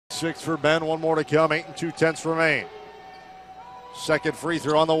6 for Ben. One more to come. 8 2/10 remain. Second free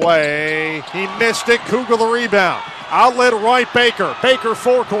throw on the way. He missed it. Kugel the rebound. Outlet right, Baker. Baker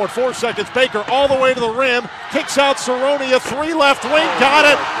forecourt, 4 seconds. Baker all the way to the rim. Kicks out Cerrone. A 3 left wing. Got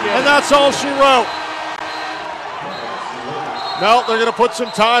it. And that's all she wrote. No, they're going to put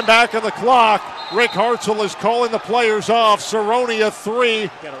some time back on the clock. Rick Hartzell is calling the players off. Cerrone a 3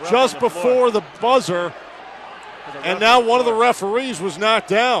 just before the buzzer. And now one of the referees was knocked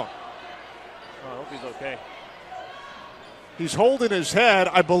down. I hope he's okay. He's holding his head.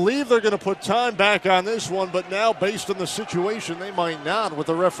 I believe they're going to put time back on this one, but now based on the situation, they might not with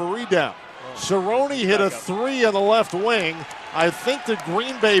the referee down. Cerrone hit a 3 on the left wing. I think the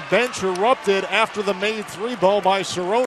Green Bay bench erupted after the made 3 ball by Cerrone.